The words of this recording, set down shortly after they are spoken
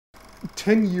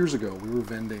10 years ago, we were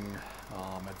vending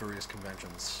at various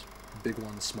conventions, big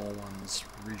ones, small ones,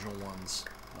 regional ones,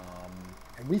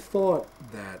 and we thought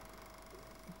that,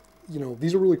 you know,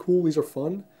 these are really cool, these are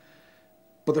fun,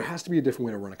 but there has to be a different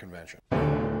way to run a convention.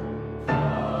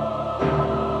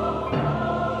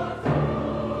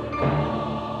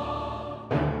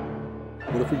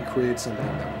 What if we could create something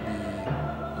that would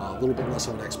be a little bit less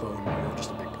of an expo and more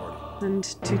just a big party? In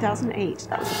 2008,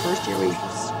 that was the first year we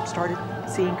started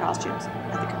seeing costumes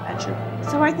at the convention.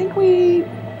 So I think we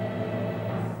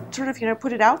sort of,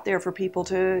 put it out there for people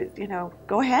to,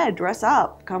 go ahead, dress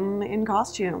up, come in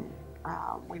costume.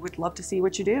 We would love to see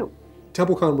what you do.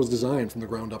 TempleCon was designed from the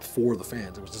ground up for the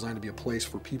fans. It was designed to be a place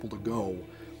for people to go,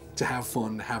 to have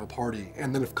fun, to have a party.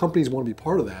 And then if companies want to be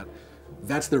part of that,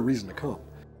 that's their reason to come.